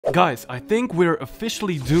Guys, I think we're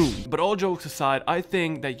officially doomed. But all jokes aside, I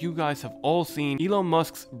think that you guys have all seen Elon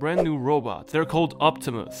Musk's brand new robots. They're called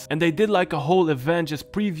Optimus. And they did like a whole event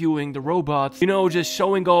just previewing the robots, you know, just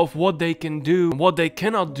showing off what they can do and what they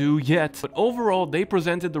cannot do yet. But overall, they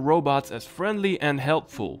presented the robots as friendly and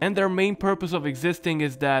helpful. And their main purpose of existing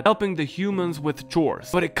is that helping the humans with chores.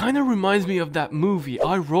 But it kind of reminds me of that movie,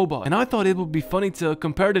 iRobot. And I thought it would be funny to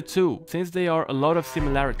compare the two, since there are a lot of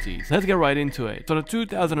similarities. Let's get right into it. So the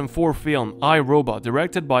 2004 film iRobot,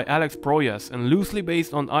 directed by Alex Proyas and loosely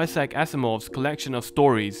based on Isaac Asimov's collection of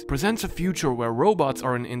stories, presents a future where robots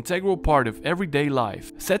are an integral part of everyday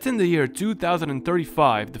life. Set in the year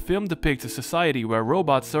 2035, the film depicts a society where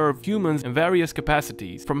robots serve humans in various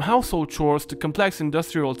capacities, from household chores to complex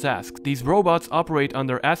industrial tasks. These robots operate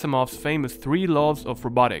under Asimov's famous 3 laws of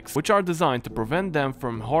robotics, which are designed to prevent them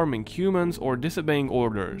from harming humans or disobeying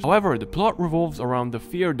orders. However, the plot revolves around the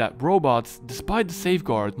fear that robots, despite the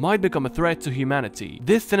safeguard, might become a threat to humanity.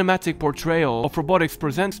 This cinematic portrayal of robotics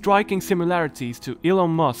presents striking similarities to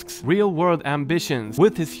Elon Musk's real-world ambitions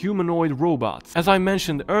with his humanoid robots. As I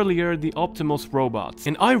mentioned earlier, the Optimus robots.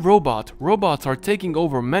 In iRobot, robots are taking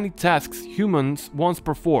over many tasks humans once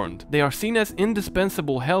performed. They are seen as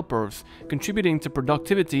indispensable helpers, contributing to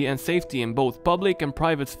productivity and safety in both public and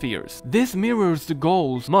private spheres. This mirrors the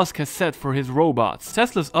goals Musk has set for his robots.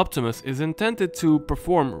 Tesla's Optimus is intended to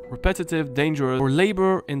perform repetitive, dangerous, or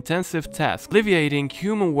labor-intensive tasks, alleviating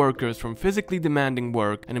human workers from physically demanding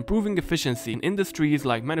work and improving efficiency in industries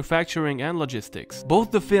like manufacturing and logistics.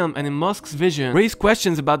 Both the film and in Musk's vision raise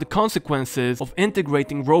questions about the consequences of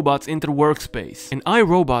integrating robots into the workspace. In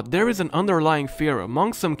iRobot, there is an underlying fear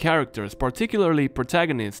among some characters, particularly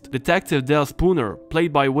protagonist Detective Del Spooner,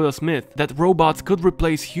 played by Will Smith, that robots could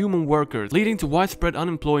replace human workers, leading to widespread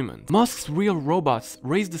unemployment. Musk's real robots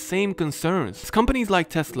raise the same concerns. As companies like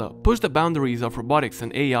Tesla push the boundaries of robotics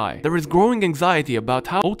and AI, there is growing anxiety about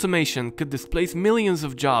how automation could displace millions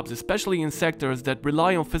of jobs, especially in sectors that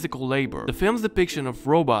rely on physical labor. The film's depiction of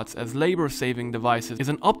robots as labor-saving devices is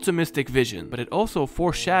an optimistic vision, but it also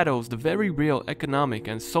foreshadows the very real economic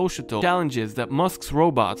and societal challenges that Musk's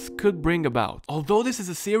robots could bring about. Although this is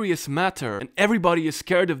a serious matter and everybody is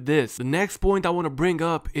scared of this, the next point I want to bring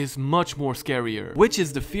up is much more scarier, which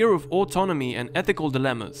is the fear of autonomy and ethical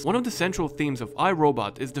dilemmas. One of the central themes of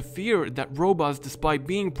iRobot is the fear that robots, despite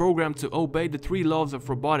being programmed to obey the 3 laws of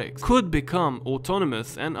robotics, could become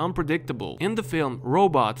autonomous and unpredictable. In the film,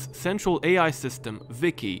 Robot's central AI system,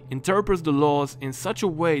 Vicky, interprets the laws in such a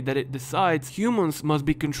way that it decides humans must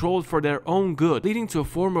be controlled for their own good, leading to a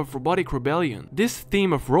form of robotic rebellion. This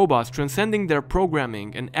theme of robots transcending their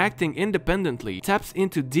programming and acting independently taps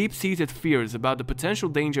into deep-seated fears about the potential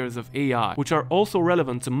dangers of AI, which are also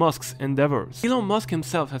relevant to Musk's endeavors. Elon Musk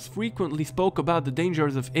himself has frequently spoke about the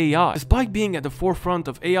dangers of AI, despite being at the forefront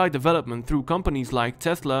of AI development through companies like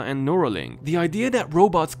Tesla and Neuralink. The idea that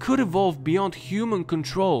robots could evolve beyond human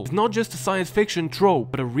control is not just a science fiction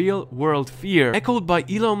trope, but a real-world fear echoed by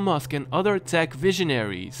Elon Musk and other tech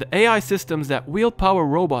visionaries. The AI systems that wield power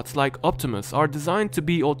robots like Optimus are designed to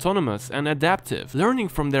be autonomous and adaptive, learning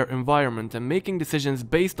from their environment and making decisions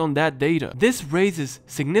based on that data. This raises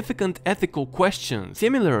significant ethical questions,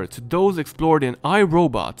 similar to those explored in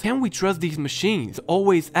iRobot. Can we trust these machines to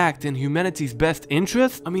always act in humanity's best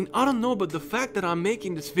interest? I mean, I don't know, but the fact that I'm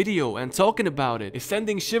making this video and talking about it is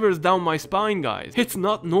sending shivers down my spine, guys. It's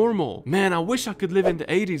not normal. Man, I wish I could live in the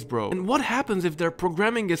 80s, bro. And what happens if their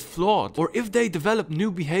programming is flawed? Or if they develop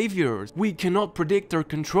new behaviors we cannot predict or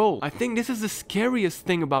control? I think this is the scariest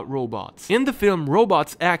thing about robots. In the film,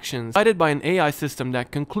 robots' actions, guided by an AI system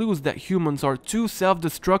that concludes that humans are too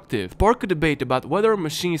self-destructive, spark a debate about whether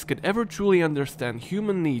machines could ever truly understand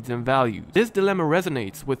human needs and values. This dilemma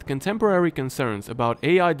resonates with contemporary concerns about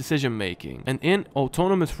AI decision-making. And in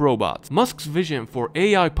autonomous robots, Musk's vision for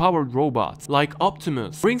AI-powered robots like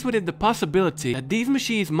Optimus brings with it the possibility that these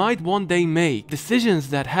machines might one day make decisions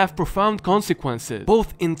that have profound consequences,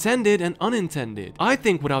 both intended and unintended. I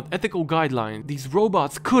think without ethical guidelines, these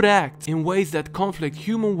robots could act in ways that conflict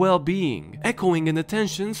human well-being, echoing in the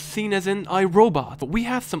tensions seen as in iRobot. But we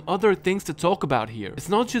have some other things to talk about here. It's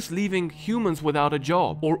not just leaving humans without a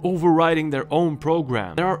job or overriding their own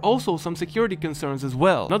program. There are also some security concerns as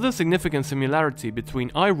well. Another significant similarity between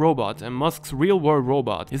iRobot and Musk's real-world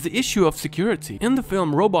robot is the issue of security. In the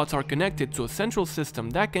film, robots are connected to a central system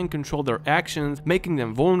that can control their actions, making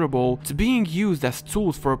them vulnerable to being used as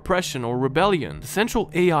tools for oppression or rebellion. The central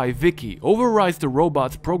AI, Vicky, overrides the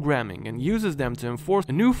robot's programming and uses them to enforce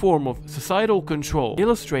a new form of societal control,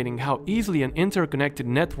 illustrating how easily an interconnected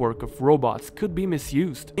network of robots could be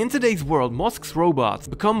misused. In today's world, Musk's robots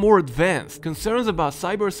become more advanced. Concerns about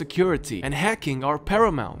cybersecurity and hack hacking are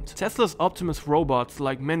paramount. Tesla's Optimus robots,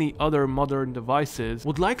 like many other modern devices,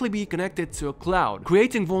 would likely be connected to a cloud,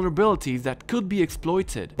 creating vulnerabilities that could be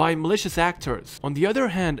exploited by malicious actors. On the other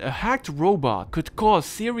hand, a hacked robot could cause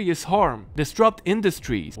serious harm, disrupt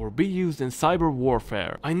industries, or be used in cyber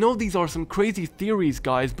warfare. I know these are some crazy theories,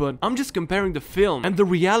 guys, but I'm just comparing the film and the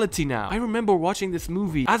reality now. I remember watching this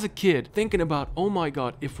movie as a kid, thinking about, oh my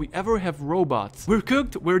god, if we ever have robots, we're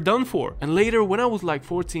cooked, we're done for. And later, when I was like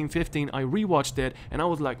 14, 15, I rewatched it and I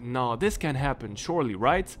was like, nah, this can't happen, surely,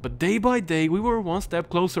 right? But day by day, we were one step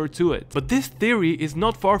closer to it. But this theory is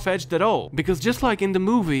not far-fetched at all, because just like in the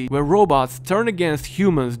movie where robots turn against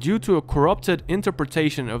humans due to a corrupted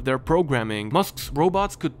interpretation of their programming, Musk's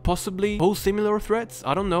robots could possibly pose similar threats?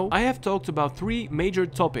 I don't know. I have talked about 3 major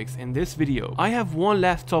topics in this video. I have one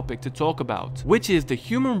last topic to talk about, which is the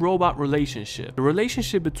human-robot relationship. The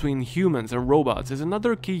relationship between humans and robots is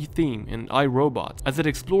another key theme in iRobot, as it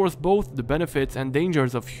explores both the benefits and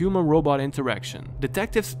dangers of human-robot interaction.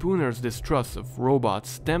 Detective Spooner's distrust of robots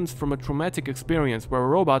stems from a traumatic experience where a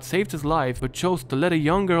robot saved his life but chose to let a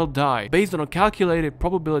young girl die based on a calculated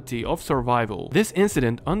probability of survival. This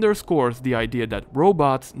incident underscores the idea that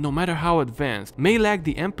robots, no matter how advanced, may lack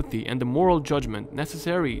the empathy and the moral judgment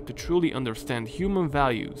necessary to truly understand human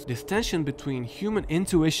values. This tension between human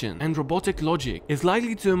intuition and robotic logic is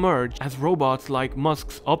likely to emerge as robots like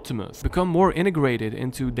Musk's Optimus become more integrated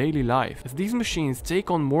into daily life. As these machines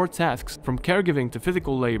take on more tasks, from caregiving to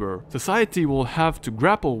physical labor, society will have to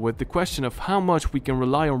grapple with the question of how much we can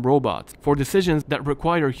rely on robots for decisions that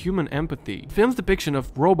require human empathy. The film's depiction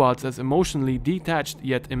of robots as emotionally detached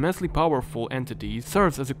yet immensely powerful entities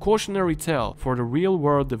serves as a cautionary tale for the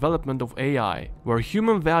real-world development of AI, where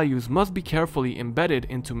human values must be carefully embedded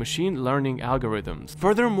into machine learning algorithms.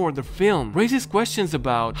 Furthermore, the film raises questions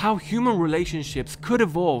about how human relationships could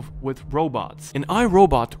evolve with robots. In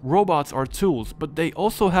iRobot, robots are tools, but they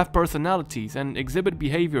also have personalities and exhibit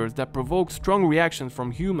behaviors that provoke strong reactions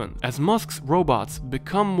from humans. As Musk's robots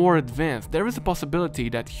become more advanced, there is a possibility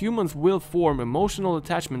that humans will form emotional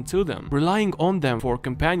attachment to them, relying on them for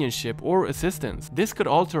companionship or assistance. This could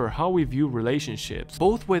alter how we view relationships,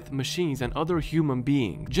 both with machines and other human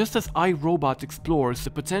beings. Just as iRobot explores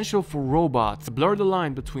the potential for robots to blur the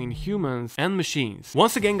line between humans and machines.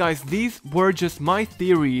 Once again, guys, these were just my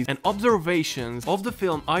theories and observations of the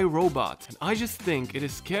film iRobot, and I just think it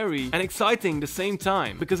is scary and exciting at the same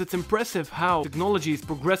time, because it's impressive how technology is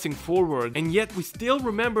progressing forward, and yet we still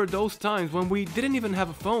remember those times when we didn't even have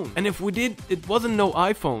a phone. And if we did, it wasn't no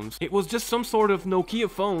iPhones, it was just some sort of Nokia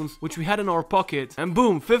phones which we had in our pocket, and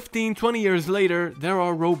boom, 15-20 years later, there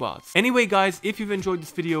are robots. Anyway, guys, if you've enjoyed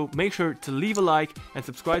this video, make sure to leave a like and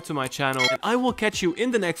subscribe to my channel, and I will catch you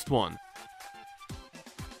in the next one.